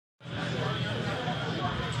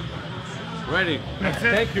Ready. That's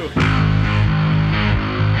it. Thank you.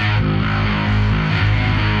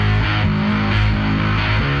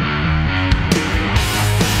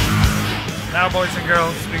 Now, boys and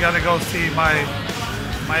girls, we gotta go see my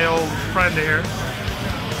old friend here.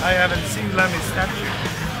 I haven't seen Lemmy's statue,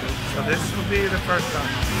 so this will be the first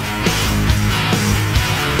time.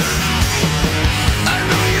 I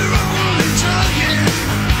know you're only talking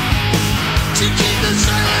to keep the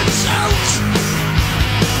silence out.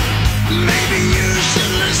 Maybe you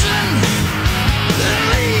should listen and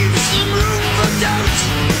leave some room for doubt.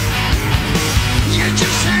 You're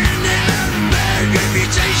just handing out bad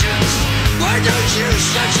reputations. Why don't you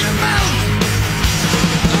shut your mouth?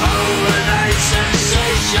 Overnight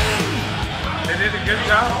sensation. They did a good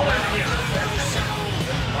job.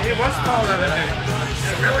 He was taller than me.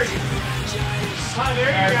 Really? Oh,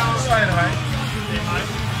 there you go. It's the right height.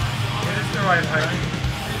 It is the right height.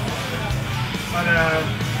 But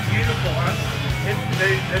beautiful, huh?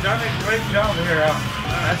 They done a great job here.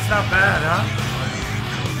 That's not bad, huh?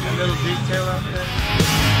 A little detail out there.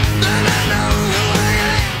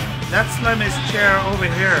 That's Lemmy's chair over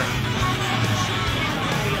here.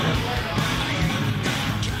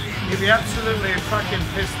 He'd be absolutely fucking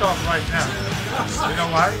pissed off right now. You know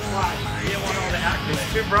why? Why? You don't want all the acting.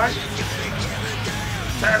 It's too bright.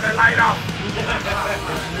 Turn the light off.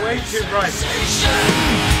 It's way too bright.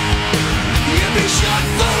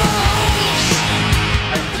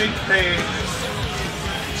 I think they,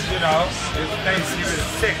 you know, his face, he was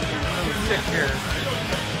sick. He was a little sick here.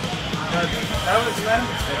 But that was Lemmy.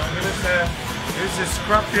 He was a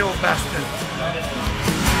scruffy old bastard.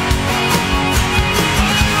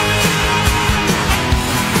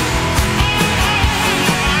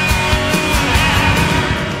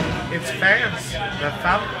 It's fans that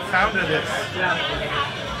founded this.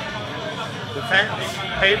 The fans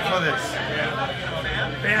paid for this.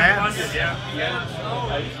 Fans.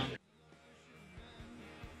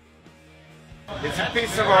 It's a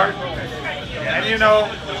piece of art. And you know,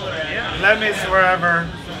 Lemmy's wherever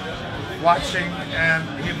watching, and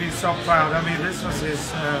he'd be so proud. I mean, this was his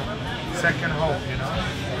second home, you know.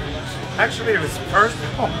 Actually, it was his first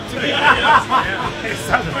home.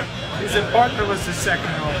 His apartment was his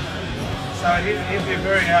second home. So he'd be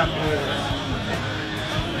very happy with it.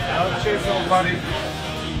 Oh, cheers, old buddy.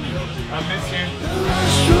 I miss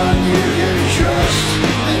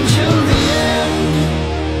you.